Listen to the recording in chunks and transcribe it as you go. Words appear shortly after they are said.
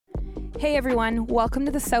Hey everyone, welcome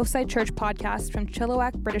to the Southside Church podcast from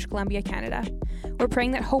Chilliwack, British Columbia, Canada. We're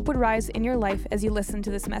praying that hope would rise in your life as you listen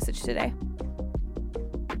to this message today.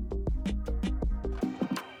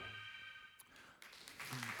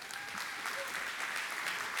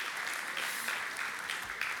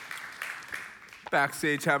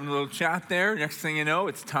 Backstage having a little chat there. Next thing you know,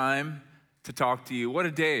 it's time to talk to you. What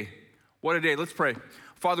a day. What a day. Let's pray.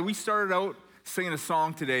 Father, we started out singing a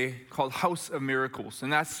song today called House of Miracles,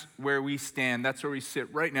 and that's where we stand. That's where we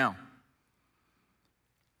sit right now.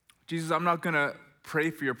 Jesus, I'm not going to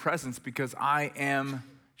pray for your presence because I am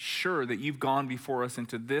sure that you've gone before us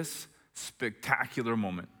into this spectacular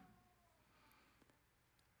moment.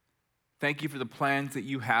 Thank you for the plans that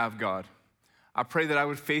you have, God. I pray that I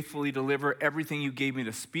would faithfully deliver everything you gave me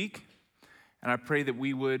to speak, and I pray that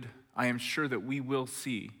I am sure that we will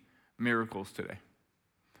see miracles today.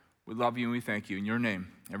 We love you and we thank you. In your name.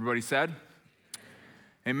 Everybody said?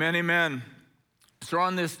 Amen, amen. So we're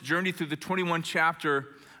on this journey through the 21 chapter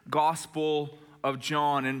Gospel of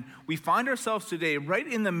John, and we find ourselves today right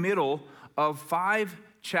in the middle of 5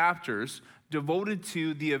 chapters devoted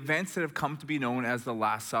to the events that have come to be known as the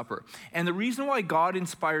Last Supper. And the reason why God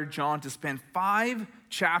inspired John to spend 5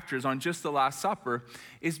 chapters on just the Last Supper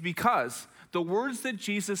is because the words that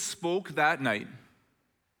Jesus spoke that night,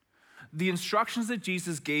 the instructions that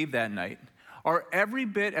Jesus gave that night, are every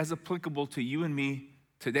bit as applicable to you and me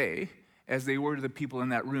today as they were to the people in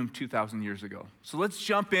that room 2,000 years ago. So let's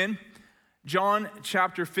jump in. John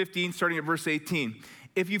chapter 15, starting at verse 18.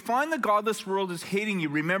 If you find the godless world is hating you,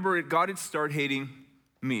 remember God had started hating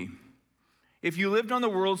me. If you lived on the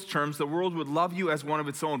world's terms, the world would love you as one of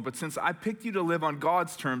its own. But since I picked you to live on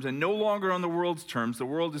God's terms and no longer on the world's terms, the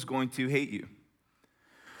world is going to hate you.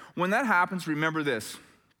 When that happens, remember this.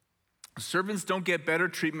 Servants don't get better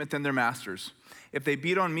treatment than their masters. If they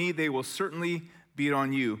beat on me, they will certainly beat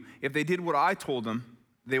on you. If they did what I told them,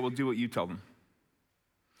 they will do what you tell them.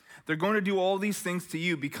 They're going to do all these things to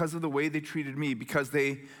you because of the way they treated me, because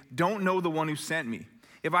they don't know the one who sent me.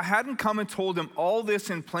 If I hadn't come and told them all this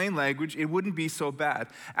in plain language, it wouldn't be so bad.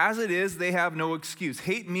 As it is, they have no excuse.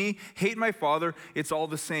 Hate me, hate my Father, it's all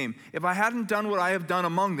the same. If I hadn't done what I have done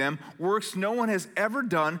among them, works no one has ever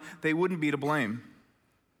done, they wouldn't be to blame.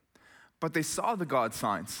 But they saw the God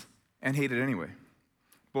signs and hated anyway,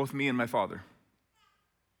 both me and my Father.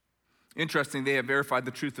 Interesting, they have verified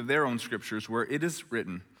the truth of their own scriptures where it is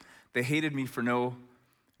written, they hated me for no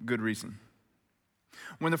good reason.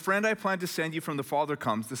 When the friend I plan to send you from the Father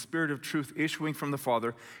comes, the Spirit of truth issuing from the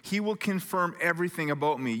Father, he will confirm everything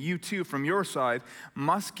about me. You too, from your side,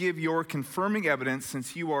 must give your confirming evidence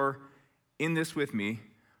since you are in this with me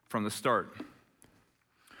from the start.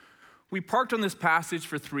 We parked on this passage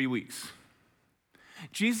for 3 weeks.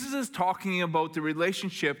 Jesus is talking about the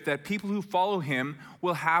relationship that people who follow him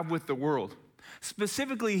will have with the world.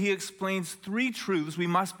 Specifically, he explains 3 truths we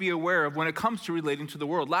must be aware of when it comes to relating to the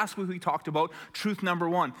world. Last week, we talked about truth number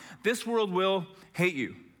 1. This world will hate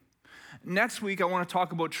you. Next week, I want to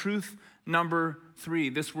talk about truth number 3.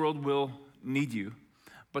 This world will need you.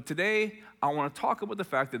 But today, I want to talk about the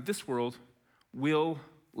fact that this world will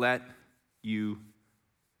let you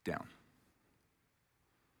down.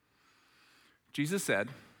 Jesus said,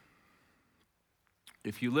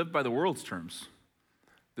 if you live by the world's terms,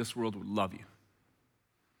 this world would love you.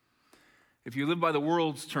 If you live by the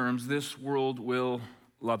world's terms, this world will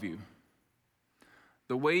love you.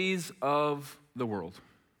 The ways of the world.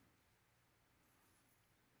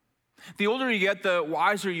 The older you get, the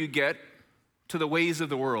wiser you get to the ways of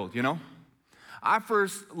the world, you know? I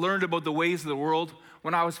first learned about the ways of the world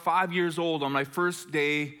when I was 5 years old on my first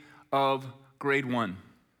day of grade 1.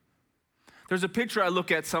 There's a picture I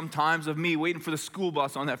look at sometimes of me waiting for the school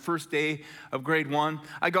bus on that first day of grade 1.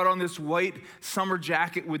 I got on this white summer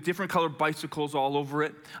jacket with different colored bicycles all over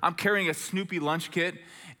it. I'm carrying a Snoopy lunch kit,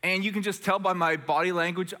 and you can just tell by my body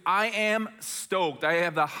language, I am stoked. I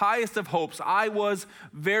have the highest of hopes. I was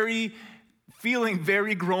feeling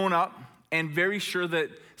very grown up and very sure that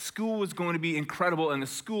school was going to be incredible and the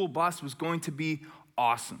school bus was going to be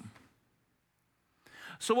awesome.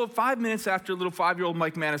 So about 5 minutes after little 5-year-old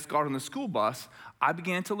Mike Manis got on the school bus, I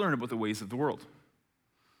began to learn about the ways of the world.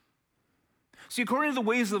 See, according to the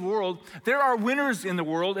ways of the world, there are winners in the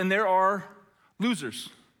world and there are losers.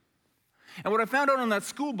 And what I found out on that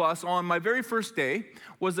school bus on my very first day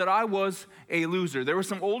was that I was a loser. There were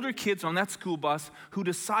some older kids on that school bus who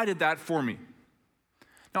decided that for me.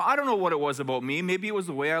 Now, I don't know what it was about me. Maybe it was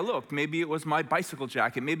the way I looked. Maybe it was my bicycle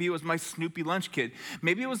jacket. Maybe it was my Snoopy lunch kit.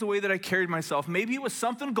 Maybe it was the way that I carried myself. Maybe it was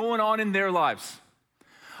something going on in their lives.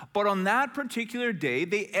 But on that particular day,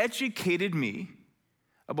 they educated me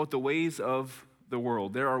about the ways of the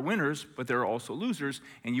world. There are winners, but there are also losers,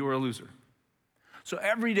 and you are a loser. So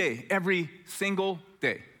every day, every single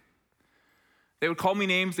day, they would call me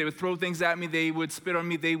names, they would throw things at me, they would spit on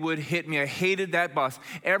me, they would hit me. I hated that bus.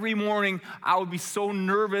 Every morning, I would be so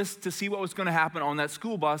nervous to see what was going to happen on that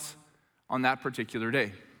school bus on that particular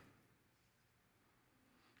day.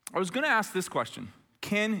 I was going to ask this question: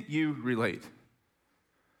 can you relate?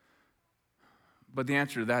 But the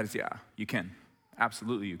answer to that is yeah, you can.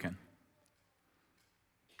 Absolutely you can.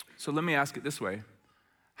 So let me ask it this way: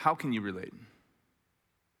 how can you relate?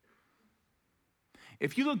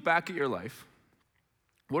 If you look back at your life,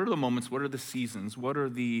 what are the moments, what are the seasons, what are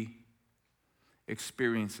the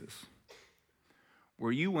experiences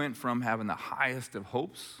where you went from having the highest of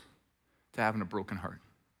hopes to having a broken heart?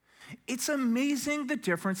 It's amazing the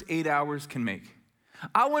difference 8 hours can make.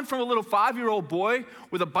 I went from a little 5-year-old boy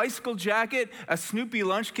with a bicycle jacket, a Snoopy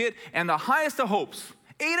lunch kit, and the highest of hopes.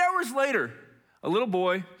 8 hours later, a little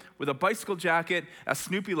boy with a bicycle jacket, a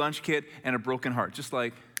Snoopy lunch kit, and a broken heart, just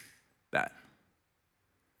like that.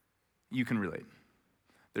 You can relate.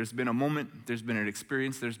 There's been a moment, there's been an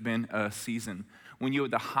experience, there's been a season when you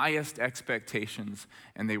had the highest expectations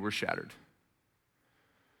and they were shattered.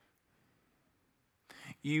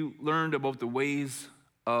 You learned about the ways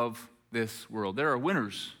of this world. There are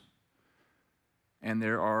winners and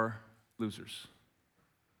there are losers.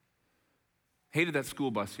 Hated that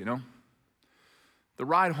school bus, you know? The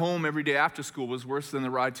ride home every day after school was worse than the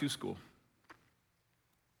ride to school.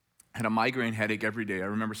 Had a migraine headache every day. I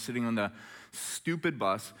remember sitting on the stupid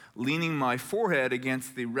bus, leaning my forehead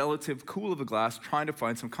against the relative cool of the glass, trying to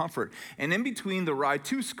find some comfort. And in between the ride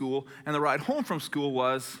to school and the ride home from school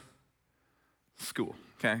was school.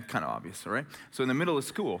 Okay, kind of obvious, all right? So in the middle of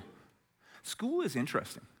school is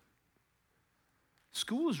interesting.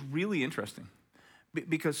 School is really interesting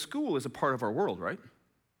because school is a part of our world, right?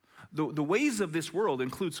 The ways of this world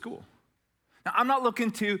include school. Now, I'm not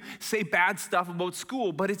looking to say bad stuff about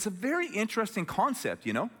school, but it's a very interesting concept,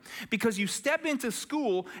 you know? Because you step into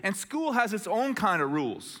school, and school has its own kind of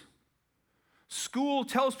rules. School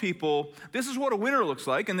tells people, this is what a winner looks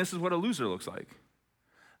like, and this is what a loser looks like.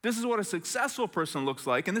 This is what a successful person looks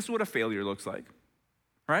like, and this is what a failure looks like,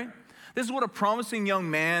 right? This is what a promising young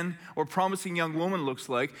man or promising young woman looks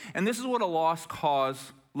like, and this is what a lost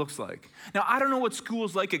cause looks like. Now, I don't know what school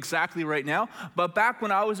is like exactly right now, but back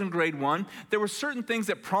when I was in grade 1, there were certain things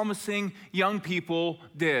that promising young people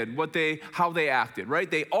did, how they acted, right?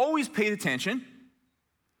 They always paid attention.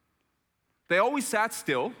 They always sat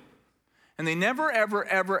still, and they never, ever,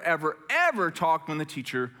 ever, ever, ever talked when the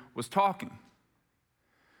teacher was talking.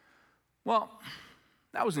 Well,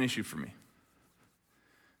 that was an issue for me.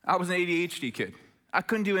 I was an ADHD kid. I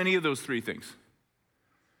couldn't do any of those three things.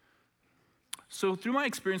 So through my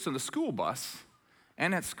experience on the school bus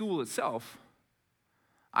and at school itself,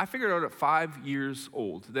 I figured out at 5 years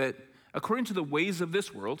old that according to the ways of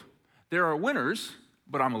this world, there are winners,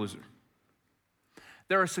 but I'm a loser.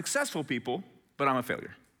 There are successful people, but I'm a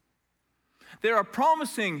failure. There are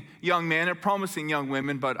promising young men and promising young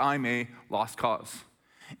women, but I'm a lost cause.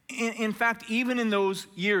 In fact, even in those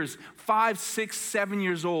years, 5, 6, 7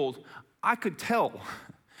 years old, I could tell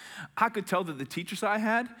that the teachers I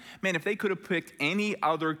had, man, if they could have picked any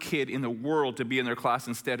other kid in the world to be in their class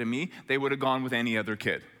instead of me, they would have gone with any other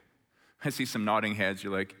kid. I see some nodding heads.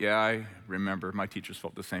 You're like, yeah, I remember. My teachers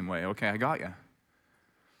felt the same way. Okay, I got you.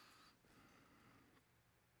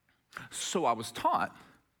 So I was taught,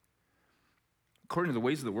 according to the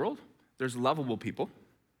ways of the world, there's lovable people,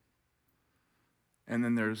 and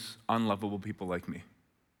then there's unlovable people like me.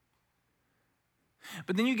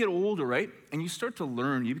 But then you get older, right? And you start to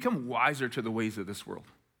learn. You become wiser to the ways of this world.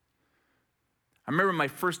 I remember my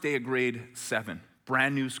first day of grade 7,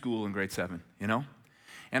 brand new school in grade 7, you know?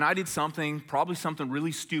 And I did probably something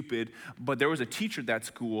really stupid, but there was a teacher at that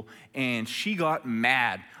school, and she got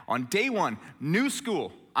mad. On day 1, new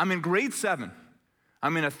school, I'm in grade 7.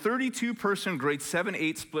 I'm in a 32-person grade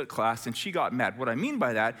 7-8 split class, and she got mad. What I mean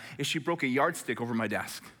by that is she broke a yardstick over my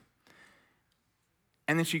desk.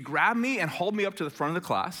 And then she grabbed me and hauled me up to the front of the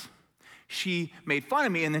class. She made fun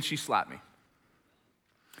of me, and then she slapped me.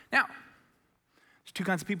 Now, there's two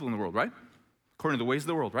kinds of people in the world, right? According to the ways of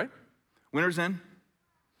the world, right? Winners and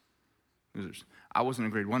losers. I wasn't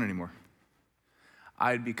in grade 1 anymore.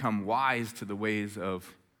 I had become wise to the ways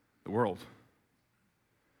of the world.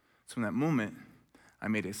 So in that moment, I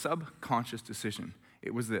made a subconscious decision.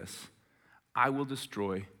 It was this: I will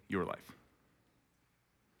destroy your life.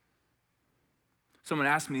 Someone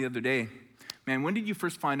asked me the other day, man, when did you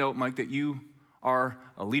first find out, Mike, that you are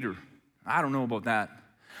a leader? I don't know about that.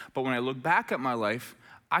 But when I look back at my life,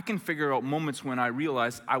 I can figure out moments when I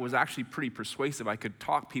realized I was actually pretty persuasive. I could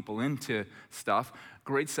talk people into stuff.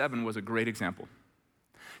 Grade 7 was a great example.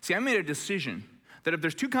 See, I made a decision that if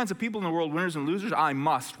there's two kinds of people in the world, winners and losers, I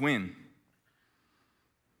must win.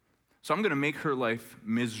 So I'm going to make her life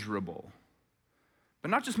miserable. But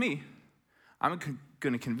not just me. I'm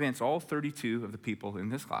going to convince all 32 of the people in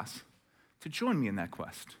this class to join me in that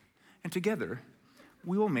quest. And together,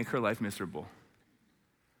 we will make her life miserable.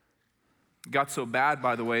 It got so bad,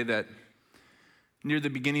 by the way, that near the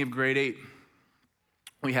beginning of grade 8,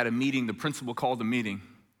 we had a meeting. The principal called a meeting.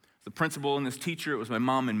 The principal and this teacher, it was my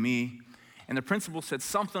mom and me. And the principal said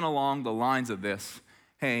something along the lines of this: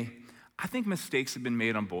 hey, I think mistakes have been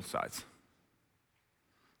made on both sides.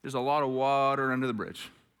 There's a lot of water under the bridge.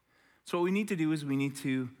 So what we need to do is we need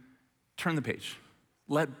to turn the page.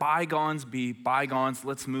 Let bygones be bygones.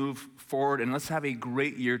 Let's move forward and let's have a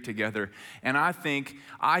great year together. And I think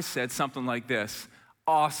I said something like this: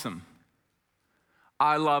 awesome.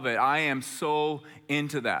 I love it. I am so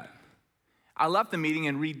into that. I left the meeting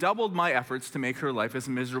and redoubled my efforts to make her life as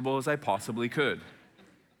miserable as I possibly could.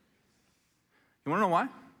 You want to know why?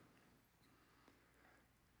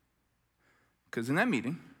 Because in that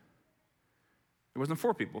meeting, there wasn't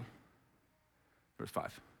 4 people. There was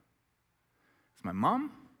 5. It's my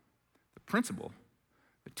mom, the principal,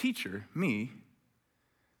 the teacher, me,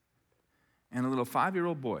 and a little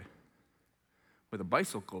 5-year-old boy with a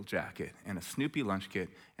bicycle jacket and a Snoopy lunch kit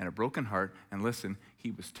and a broken heart. And listen,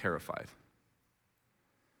 he was terrified.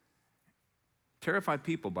 Terrified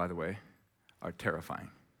people, by the way, are terrifying.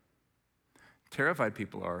 Terrified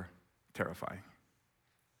people are terrifying.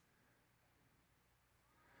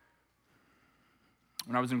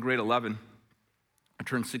 When I was in grade 11, I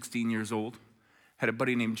turned 16 years old. Had a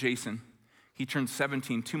buddy named Jason. He turned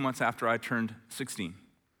 17 2 months after I turned 16.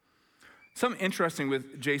 Something interesting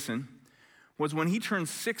with Jason was when he turned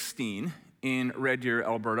 16 in Red Deer,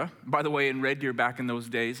 Alberta. By the way, in Red Deer back in those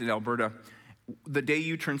days in Alberta, the day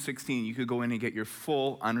you turned 16, you could go in and get your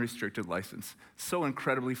full unrestricted license. So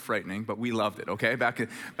incredibly frightening, but we loved it, okay, back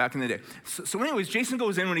in the day. So anyways, Jason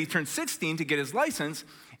goes in when he turned 16 to get his license,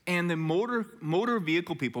 and the motor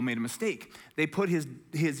vehicle people made a mistake. They put his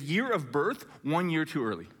year of birth 1 year too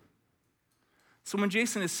early. So when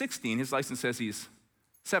Jason is 16, his license says he's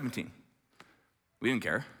 17. We didn't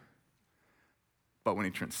care. But when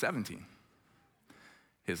he turned 17,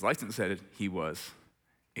 his license said he was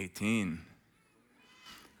 18.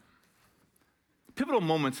 Pivotal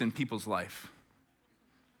moments in people's life.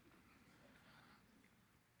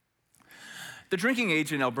 The drinking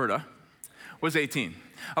age in Alberta was 18.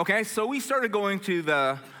 Okay, so we started going to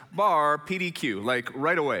the bar PDQ, like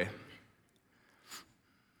right away.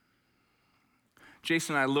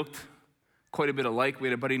 Jason and I looked quite a bit alike. We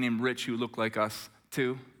had a buddy named Rich who looked like us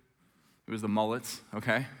too. It was the mullets,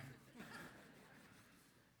 okay?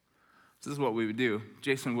 This is what we would do.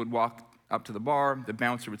 Jason would walk up to the bar. The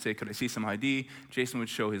bouncer would say, "Could I see some ID?" Jason would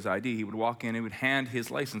show his ID. He would walk in and would hand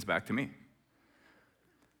his license back to me.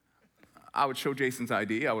 I would show Jason's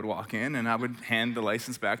ID. I would walk in and I would hand the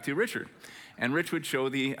license back to Richard. And Rich would show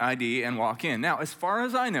the ID and walk in. Now, as far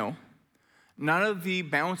as I know, none of the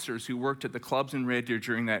bouncers who worked at the clubs in Red Deer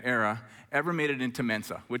during that era ever made it into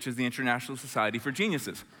Mensa, which is the International Society for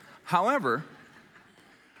Geniuses. However,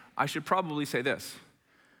 I should probably say this,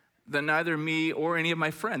 that neither me or any of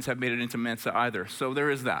my friends have made it into Mensa either, so there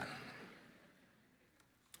is that.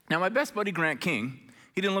 Now, my best buddy, Grant King,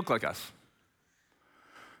 he didn't look like us,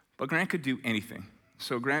 but Grant could do anything.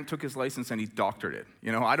 So Grant took his license and he doctored it.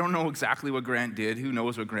 You know, I don't know exactly what Grant did. Who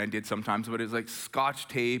knows what Grant did sometimes, but it's like Scotch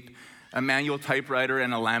tape, a manual typewriter,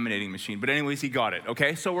 and a laminating machine. But anyways, he got it,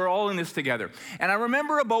 okay? So we're all in this together. And I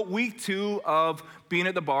remember about week 2 of being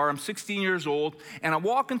at the bar. I'm 16 years old, and I'm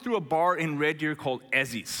walking through a bar in Red Deer called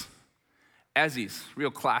Ezzy's. Ezzy's,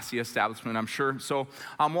 real classy establishment, I'm sure. So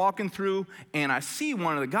I'm walking through, and I see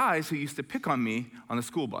one of the guys who used to pick on me on the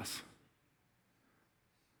school bus.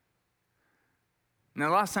 Now,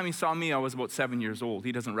 the last time he saw me, I was about 7 years old.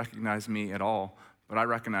 He doesn't recognize me at all, but I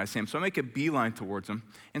recognize him. So I make a beeline towards him.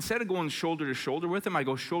 Instead of going shoulder to shoulder with him, I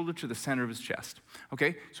go shoulder to the center of his chest.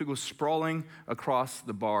 Okay? So he goes sprawling across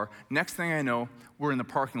the bar. Next thing I know, we're in the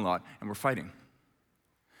parking lot and we're fighting.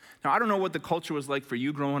 Now, I don't know what the culture was like for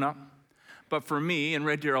you growing up, but for me in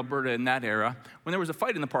Red Deer, Alberta in that era, when there was a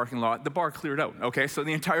fight in the parking lot, the bar cleared out. Okay? So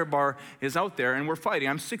the entire bar is out there and we're fighting.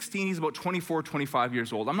 I'm 16, he's about 24, 25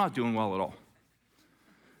 years old. I'm not doing well at all.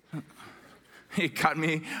 He cut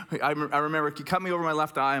me, I remember he cut me over my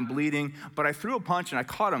left eye, I'm bleeding, but I threw a punch and I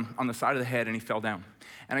caught him on the side of the head and he fell down.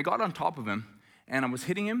 And I got on top of him and I was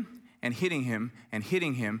hitting him and hitting him and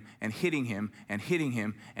hitting him and hitting him and hitting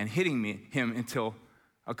him and hitting him until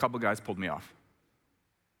a couple guys pulled me off.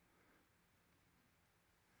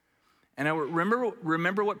 And I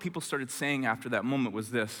remember what people started saying after that moment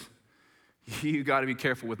was this: you got to be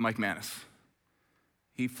careful with Mike Manis.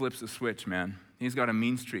 He flips the switch, man. He's got a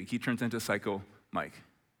mean streak. He turns into Psycho Mike.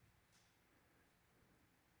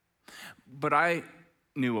 But I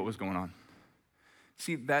knew what was going on.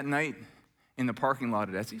 See, that night in the parking lot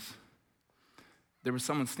at Essie's, there was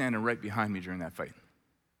someone standing right behind me during that fight.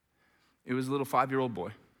 It was a little 5-year-old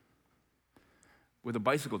boy with a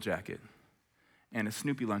bicycle jacket and a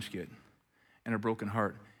Snoopy lunch kit and a broken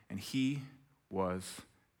heart, and he was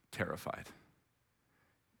terrified.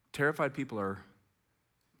 Terrified people are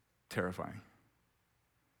terrifying.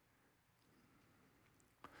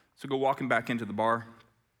 So go walking back into the bar,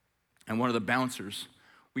 and one of the bouncers,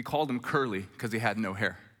 we called him Curly because he had no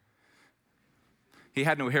hair. He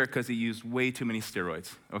had no hair because he used way too many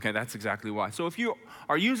steroids. Okay, that's exactly why. So if you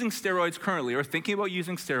are using steroids currently or thinking about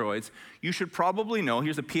using steroids, you should probably know,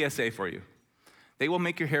 here's a PSA for you. They will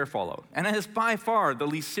make your hair fall out. And it is by far the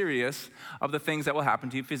least serious of the things that will happen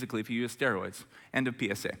to you physically if you use steroids. End of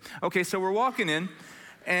PSA. Okay, so we're walking in,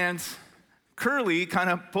 and Curly kind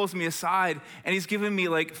of pulls me aside, and he's giving me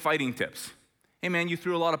like fighting tips. Hey man, you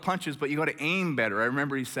threw a lot of punches, but you got to aim better. I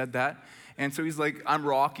remember he said that. And so he's like, I'm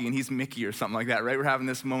Rocky, and he's Mickey or something like that, right? We're having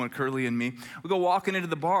this moment, Curly and me. We go walking into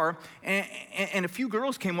the bar, and a few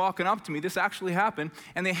girls came walking up to me. This actually happened,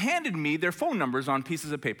 and they handed me their phone numbers on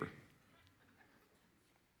pieces of paper.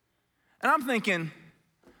 And I'm thinking,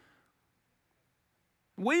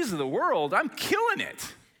 ways of the world, I'm killing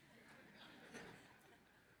it.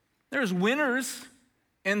 There's winners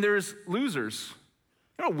and there's losers.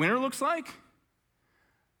 You know what a winner looks like?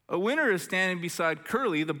 A winner is standing beside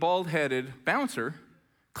Curly, the bald-headed bouncer,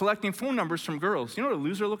 collecting phone numbers from girls. You know what a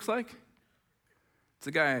loser looks like? It's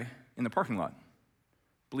a guy in the parking lot,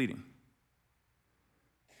 bleeding.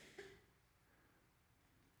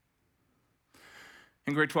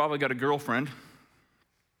 In grade 12, I got a girlfriend.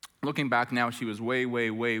 Looking back now, she was way, way,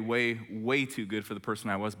 way, way, way too good for the person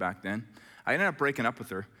I was back then. I ended up breaking up with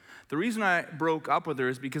her. The reason I broke up with her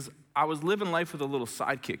is because I was living life with a little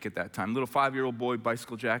sidekick at that time. Little 5-year-old boy,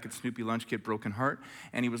 bicycle jacket, Snoopy lunch kit, broken heart.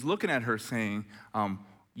 And he was looking at her saying,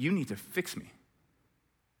 you need to fix me.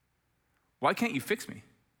 Why can't you fix me?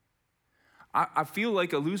 I feel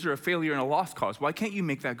like a loser, a failure, and a lost cause. Why can't you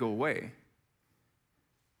make that go away?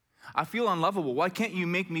 I feel unlovable. Why can't you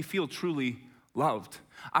make me feel truly loved?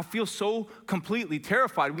 I feel so completely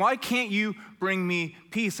terrified. Why can't you bring me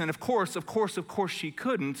peace? And of course, she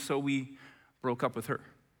couldn't, so we broke up with her.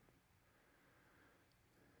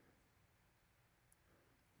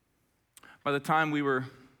 By the time we were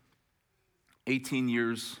 18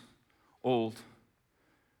 years old,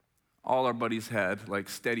 all our buddies had like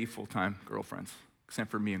steady full-time girlfriends,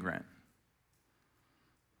 except for me and Grant.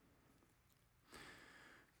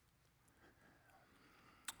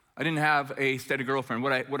 I didn't have a steady girlfriend.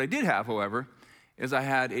 What I did have, however, is I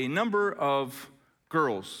had a number of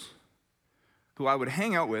girls who I would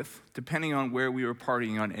hang out with depending on where we were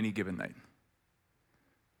partying on any given night.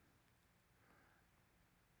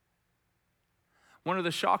 One of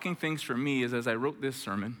the shocking things for me is as I wrote this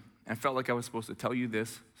sermon and felt like I was supposed to tell you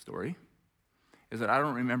this story, is that I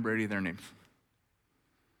don't remember any of their names.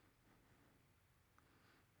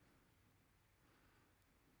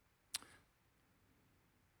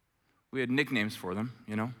 We had nicknames for them,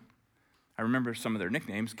 you know. I remember some of their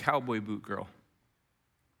nicknames: Cowboy Boot Girl,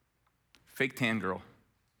 Fake Tan Girl,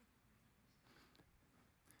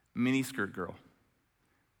 Mini Skirt Girl,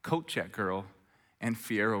 Coat Check Girl, and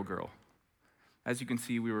Fiero Girl. As you can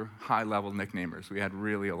see, we were high-level nicknamers. We had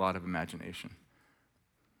really a lot of imagination.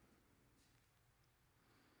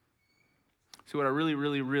 So what I really,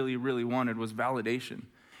 really, really, really wanted was validation.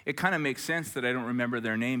 It kind of makes sense that I don't remember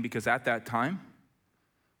their name because at that time,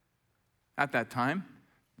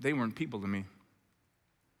 they weren't people to me.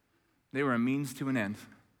 They were a means to an end.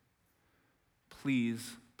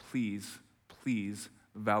 Please, please, please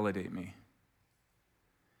validate me.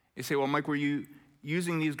 You say, well, Mike, were you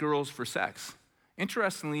using these girls for sex?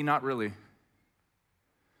 Interestingly, not really.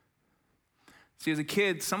 See, as a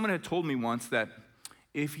kid, someone had told me once that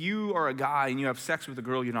if you are a guy and you have sex with a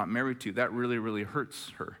girl you're not married to, that really, really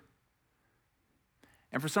hurts her.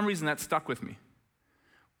 And for some reason, that stuck with me.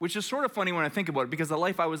 Which is sort of funny when I think about it, because the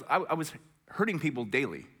life I was hurting people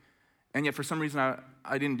daily. And yet for some reason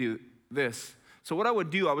I didn't do this. So what I would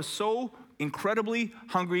do, I was so incredibly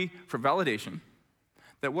hungry for validation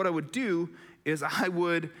that what I would do is I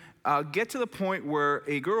would get to the point where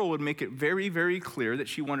a girl would make it very, very clear that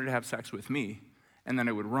she wanted to have sex with me, and then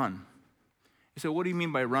I would run. You say, what do you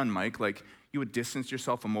mean by run, Mike? Like, You would distance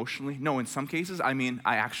yourself emotionally? No, in some cases, I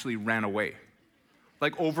actually ran away.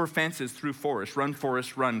 Like over fences, through forest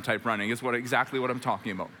run type running is exactly what I'm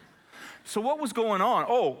talking about. So what was going on?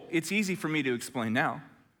 Oh, it's easy for me to explain now.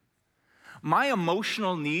 My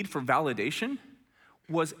emotional need for validation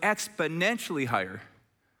was exponentially higher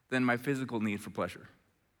than my physical need for pleasure.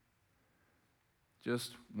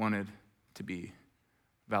 Just wanted to be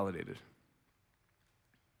validated.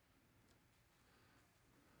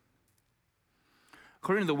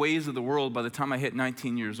 According to the ways of the world, by the time I hit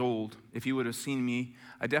 19 years old, if you would have seen me,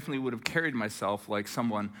 I definitely would have carried myself like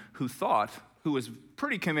someone who was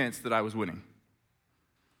pretty convinced that I was winning.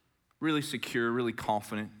 Really secure, really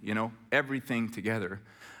confident, everything together.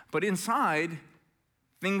 But inside,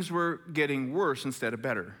 things were getting worse instead of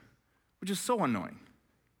better, which is so annoying.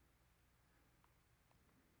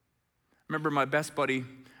 Remember my best buddy,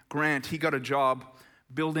 Grant, he got a job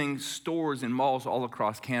building stores in malls all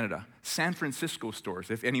across Canada. San Francisco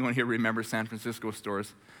stores, if anyone here remembers San Francisco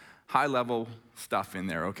stores. High-level stuff in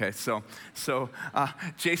there, okay? So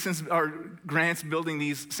Grant's building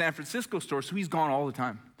these San Francisco stores, so he's gone all the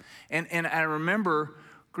time. And I remember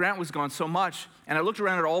Grant was gone so much, and I looked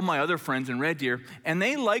around at all my other friends in Red Deer, and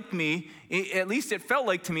they liked me, at least it felt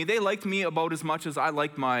like to me, they liked me about as much as I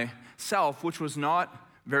liked myself, which was not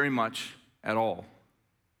very much at all.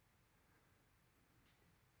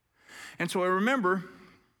 And so I remember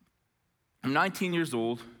I'm 19 years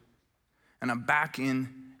old, and I'm back in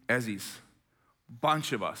Ezzy's.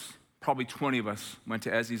 Bunch of us, probably 20 of us, went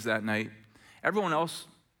to Ezzy's that night. Everyone else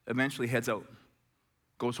eventually heads out,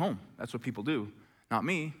 goes home. That's what people do. Not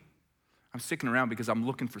me. I'm sticking around because I'm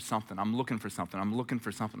looking for something.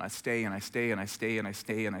 I stay and I stay and I stay and I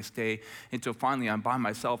stay and I stay until finally I'm by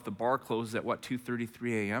myself. The bar closes at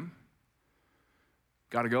 2:33 a.m.?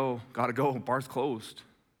 Gotta go, bar's closed.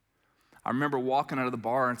 I remember walking out of the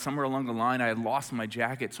bar, and somewhere along the line, I had lost my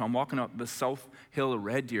jacket, so I'm walking up the South Hill of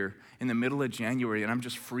Red Deer in the middle of January, and I'm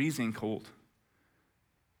just freezing cold.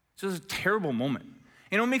 It's just a terrible moment.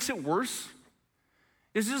 You know what makes it worse?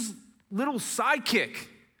 There's this little sidekick,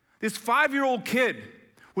 this 5-year-old kid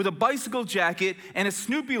with a bicycle jacket and a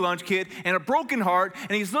Snoopy lunch kit and a broken heart,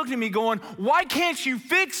 and he's looking at me going, "Why can't you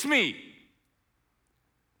fix me?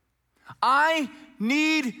 I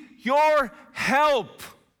need your help."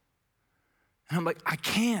 And I'm like, I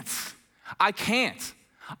can't.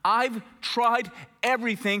 I've tried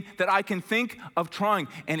everything that I can think of trying,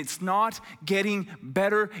 and it's not getting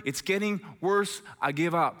better. It's getting worse. I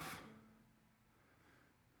give up.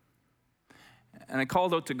 And I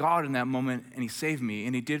called out to God in that moment, and he saved me,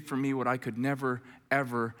 and he did for me what I could never,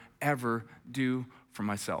 ever, ever do for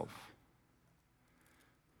myself.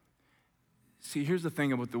 See, here's the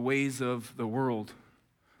thing about the ways of the world.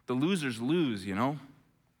 The losers lose, The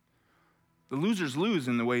losers lose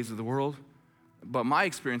in the ways of the world, but my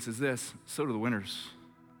experience is this: so do the winners.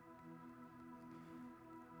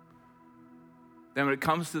 Then when it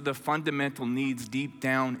comes to the fundamental needs deep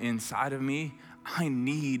down inside of me, I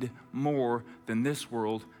need more than this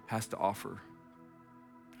world has to offer.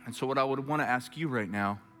 And so what I would want to ask you right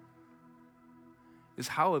now is,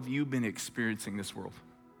 how have you been experiencing this world?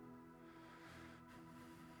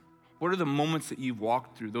 What are the moments that you've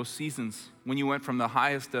walked through, those seasons when you went from the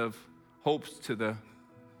highest of hopes to the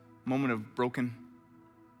moment of broken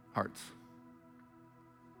hearts?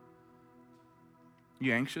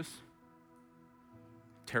 You anxious?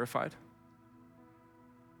 Terrified?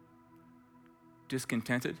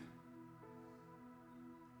 Discontented?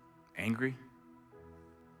 Angry?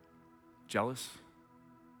 Jealous?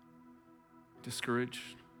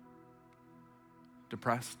 Discouraged?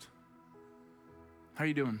 Depressed? How are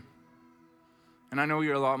you doing? And I know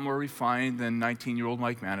you're a lot more refined than 19-year-old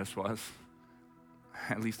Mike Manis was.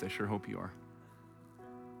 At least I sure hope you are.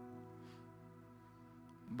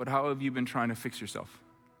 But how have you been trying to fix yourself?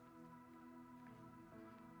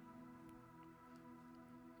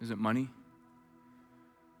 Is it money?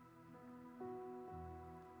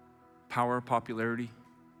 Power, popularity?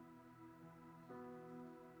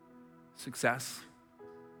 Success?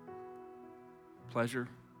 Pleasure?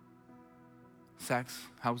 Sex?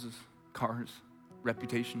 Houses? Cars?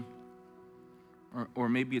 Reputation? Or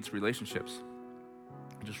maybe it's relationships.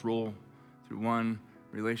 You just roll through one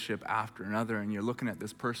relationship after another, and you're looking at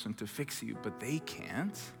this person to fix you, but they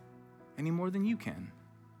can't any more than you can.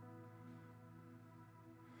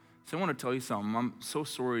 So I want to tell you something. I'm so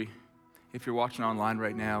sorry if you're watching online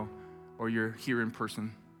right now or you're here in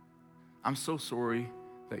person. I'm so sorry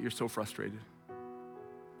that you're so frustrated.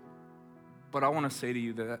 But I want to say to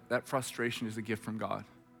you that that frustration is a gift from God.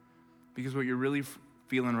 Because what you're really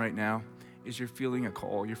feeling right now is you're feeling a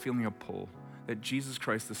call, you're feeling a pull that Jesus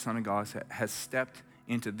Christ, the Son of God, has stepped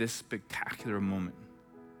into this spectacular moment.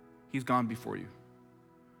 He's gone before you.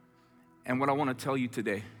 And what I want to tell you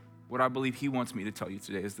today, what I believe he wants me to tell you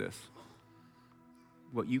today is this.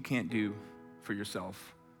 What you can't do for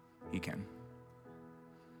yourself, he can.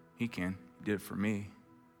 He can. He did it for me.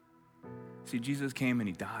 See, Jesus came and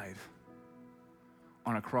he died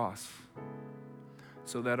on a cross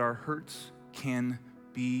so that our hurts can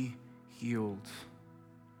be healed.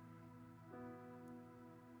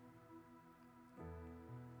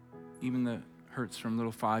 Even the hurts from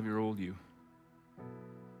little 5-year-old you.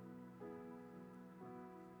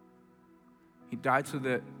 He died so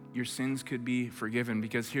that your sins could be forgiven,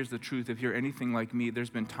 because here's the truth. If you're anything like me, there's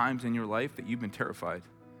been times in your life that you've been terrified.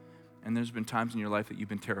 And there's been times in your life that you've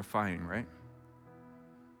been terrifying, right?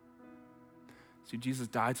 See, Jesus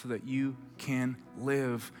died so that you can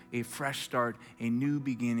live a fresh start, a new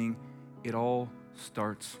beginning. It all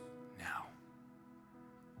starts now.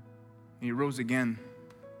 And he rose again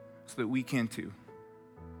so that we can too.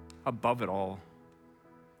 Above it all.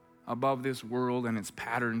 Above this world and its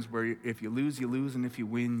patterns where if you lose, you lose, and if you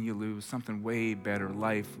win, you lose. Something way better.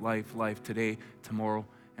 Life, today, tomorrow,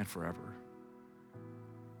 and forever.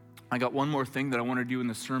 I got one more thing that I want to do in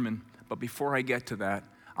the sermon, but before I get to that,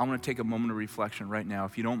 I want to take a moment of reflection right now.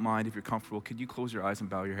 If you don't mind, if you're comfortable, could you close your eyes and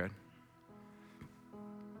bow your head?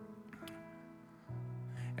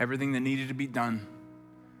 Everything that needed to be done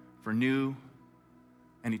for new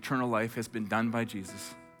and eternal life has been done by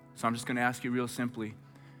Jesus. So I'm just going to ask you real simply,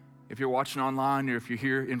 if you're watching online or if you're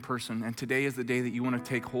here in person, and today is the day that you want to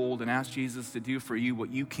take hold and ask Jesus to do for you what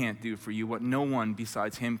you can't do for you, what no one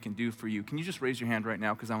besides him can do for you, can you just raise your hand right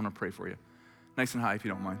now, because I want to pray for you? Nice and high if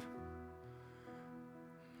you don't mind.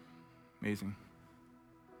 Amazing.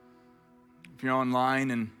 If you're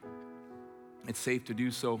online and it's safe to do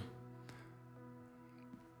so,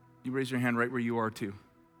 you raise your hand right where you are too.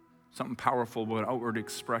 Something powerful about an outward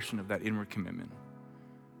expression of that inward commitment.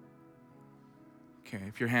 Okay,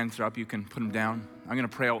 if your hands are up, you can put them down. I'm going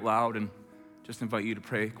to pray out loud and just invite you to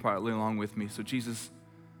pray quietly along with me. So Jesus,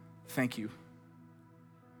 thank you.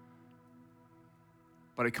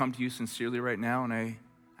 But I come to you sincerely right now and I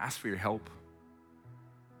ask for your help.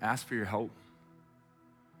 Ask for your help.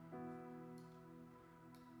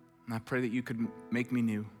 And I pray that you could make me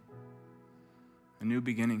new. A new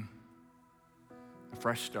beginning. A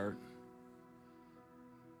fresh start.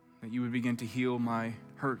 That you would begin to heal my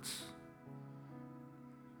hurts.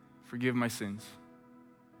 Forgive my sins.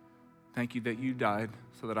 Thank you that you died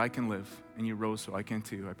so that I can live, and you rose so I can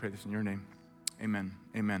too. I pray this in your name. Amen.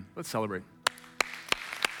 Amen. Let's celebrate.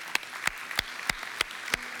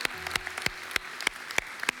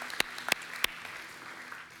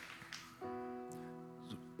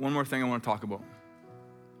 One more thing I want to talk about.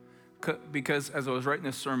 Because as I was writing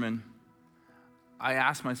this sermon, I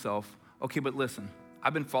asked myself, okay, but listen,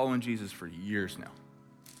 I've been following Jesus for years now.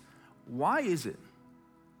 Why is it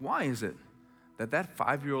that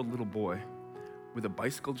 5-year-old little boy with a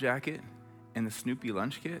bicycle jacket and the Snoopy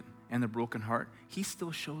lunch kit and the broken heart, he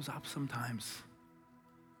still shows up sometimes?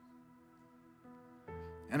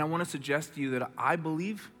 And I want to suggest to you that I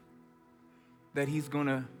believe that he's going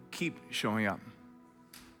to keep showing up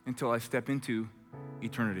until I step into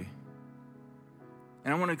eternity.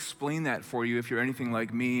 And I want to explain that for you if you're anything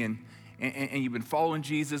like me and you've been following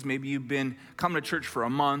Jesus. Maybe you've been coming to church for a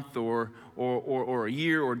month or a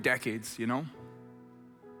year or decades, you know.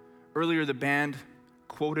 Earlier, the band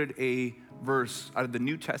quoted a verse out of the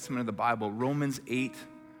New Testament of the Bible, Romans 8,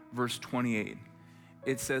 verse 28.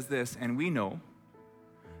 It says this, and we know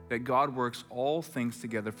that God works all things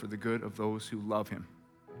together for the good of those who love him.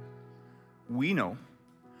 We know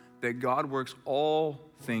that God works all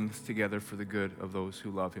things together for the good of those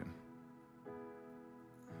who love him.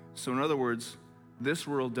 So in other words, this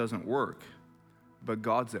world doesn't work, but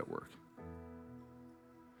God's at work.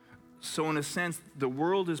 So in a sense, the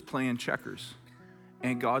world is playing checkers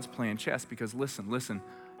and God's playing chess, because listen,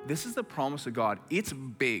 this is the promise of God. It's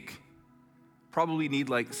big. Probably need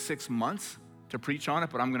like 6 months to preach on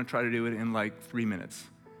it, but I'm going to try to do it in like 3 minutes.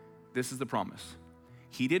 This is the promise.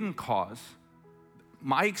 He didn't cause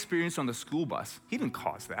my experience on the school bus. He didn't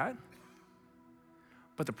cause that.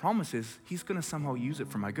 But the promise is he's going to somehow use it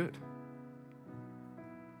for my good.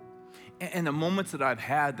 And the moments that I've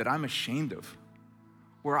had that I'm ashamed of,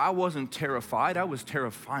 where I wasn't terrified, I was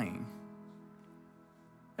terrifying.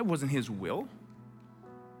 It wasn't his will.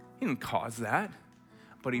 He didn't cause that.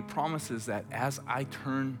 But he promises that as I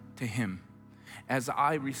turn to him, as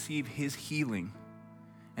I receive his healing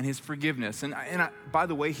and his forgiveness, and by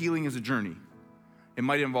the way, healing is a journey. It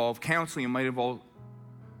might involve counseling, it might involve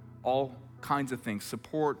all kinds of things,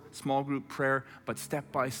 support, small group prayer, but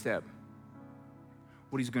step by step,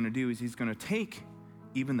 what he's going to do is he's going to take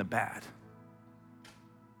even the bad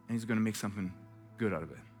and he's going to make something good out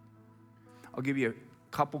of it. I'll give you a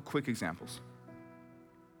couple quick examples.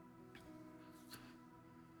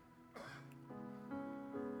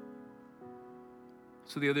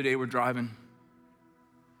 So the other day we're driving,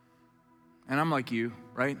 and I'm like you,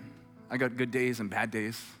 right? I got good days and bad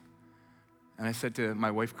days. And I said to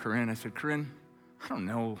my wife, Corinne, I said, Corinne, I don't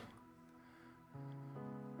know.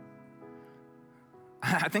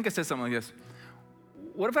 I think I said something like this.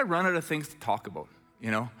 What if I run out of things to talk about,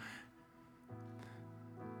 you know?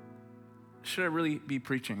 Should I really be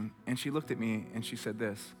preaching? And she looked at me and she said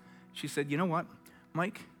this. She said, you know what,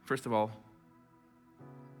 Mike, first of all,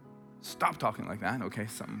 stop talking like that, okay?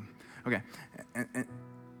 Okay.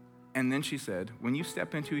 And then she said, when you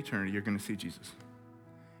step into eternity, you're going to see Jesus.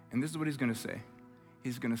 And this is what he's going to say.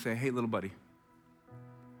 He's going to say, hey, little buddy.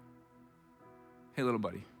 Hey, little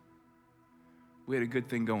buddy. We had a good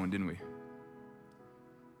thing going, didn't we?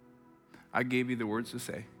 I gave you the words to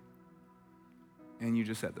say, and you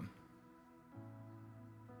just said them.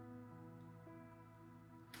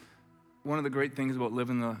 One of the great things about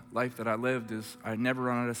living the life that I lived is I never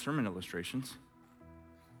run out of sermon illustrations.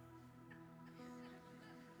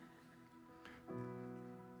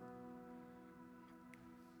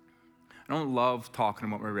 I don't love talking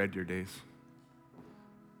about my Red Deer days.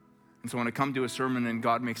 And so when I come to a sermon and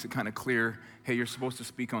God makes it kind of clear, hey, you're supposed to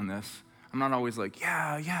speak on this, I'm not always like,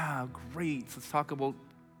 yeah, great. Let's talk about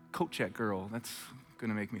Coat Check Girl. That's going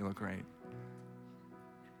to make me look great.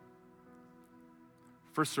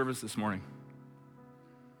 First service this morning.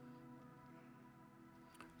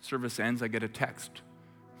 Service ends, I get a text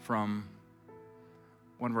from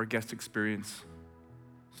one of our guest experience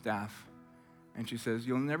staff. And she says,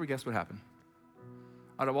 you'll never guess what happened.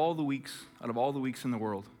 Out of all the weeks in the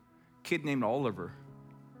world, a kid named Oliver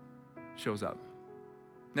shows up.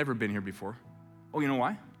 Never been here before. Oh, you know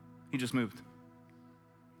why? He just moved.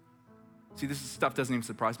 See, this stuff doesn't even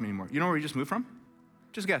surprise me anymore. You know where he just moved from?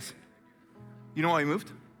 Just guess. You know why he moved?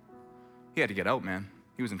 He had to get out, man.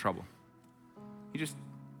 He was in trouble. He just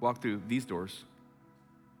walked through these doors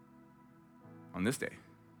on this day.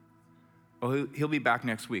 Well, he'll be back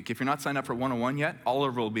next week. If you're not signed up for 101 yet,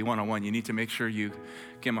 Oliver will be 101. You need to make sure you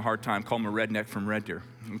give him a hard time. Call him a redneck from Red Deer,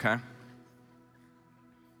 okay?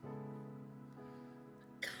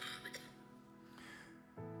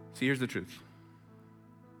 See, here's the truth.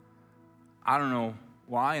 I don't know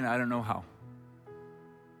why and I don't know how.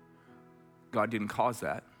 God didn't cause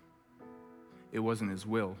that. It wasn't his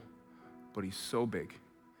will. But he's so big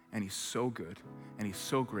and he's so good and he's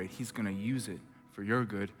so great. He's going to use it for your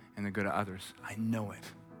good and the good of others. I know it.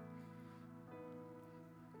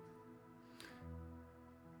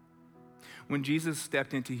 When Jesus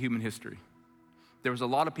stepped into human history, there was a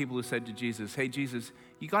lot of people who said to Jesus, hey, Jesus,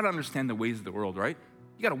 you got to understand the ways of the world, right?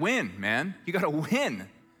 You got to win, man. You got to win.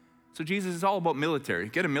 So Jesus is all about military.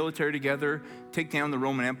 Get a military together, take down the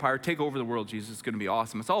Roman Empire, take over the world, Jesus. It's going to be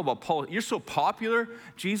awesome. It's all about You're so popular,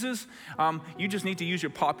 Jesus. You just need to use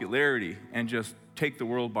your popularity and just take the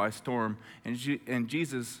world by storm. And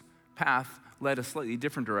Jesus' path led a slightly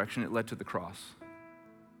different direction. It led to the cross.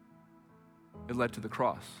 It led to the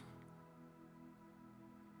cross.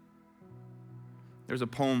 There's a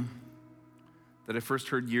poem that I first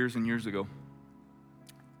heard years and years ago,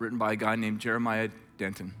 written by a guy named Jeremiah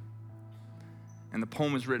Denton. And the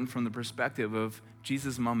poem is written from the perspective of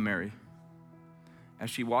Jesus' mom, Mary, as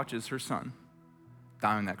she watches her son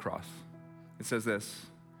die on that cross. It says this,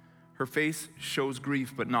 her face shows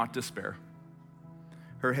grief but not despair.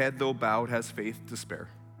 Her head, though bowed, has faith to spare.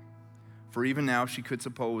 For even now she could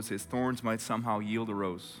suppose his thorns might somehow yield a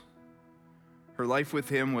rose. Her life with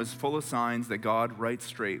him was full of signs that God writes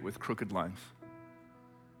straight with crooked lines.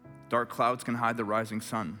 Dark clouds can hide the rising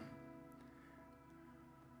sun.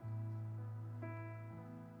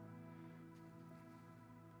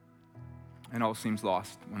 And all seems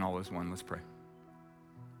lost when all is won. Let's pray.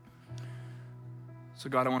 So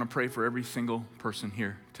God, I want to pray for every single person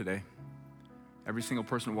here today. Every single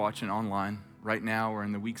person watching online right now or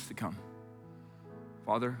in the weeks to come.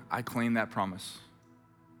 Father, I claim that promise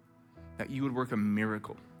that you would work a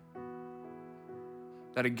miracle.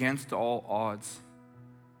 That against all odds,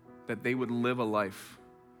 that they would live a life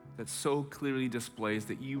that so clearly displays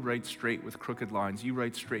that you write straight with crooked lines. You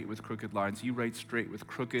write straight with crooked lines. You write straight with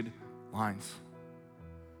crooked lines.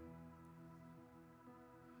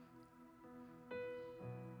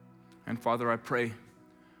 And Father, I pray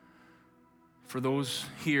for those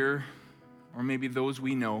here, or maybe those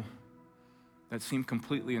we know, that seem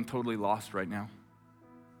completely and totally lost right now.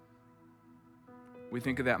 We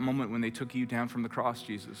think of that moment when they took you down from the cross,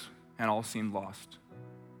 Jesus, and all seemed lost.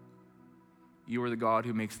 You are the God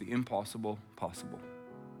who makes the impossible possible.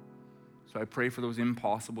 So I pray for those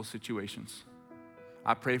impossible situations.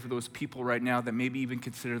 I pray for those people right now that maybe even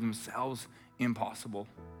consider themselves impossible.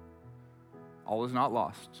 All is not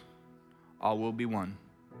lost. All will be won,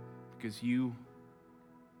 because you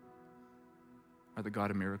are the God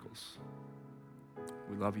of miracles.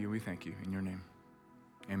 We love you. We thank you. In your name,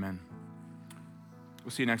 amen.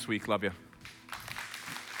 We'll see you next week. Love you.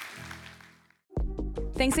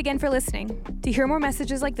 Thanks again for listening. To hear more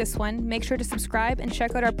messages like this one, make sure to subscribe and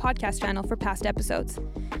check out our podcast channel for past episodes.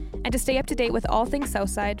 And to stay up to date with all things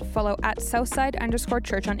Southside, follow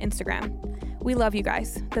 @Southside_Church on Instagram. We love you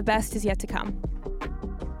guys. The best is yet to come.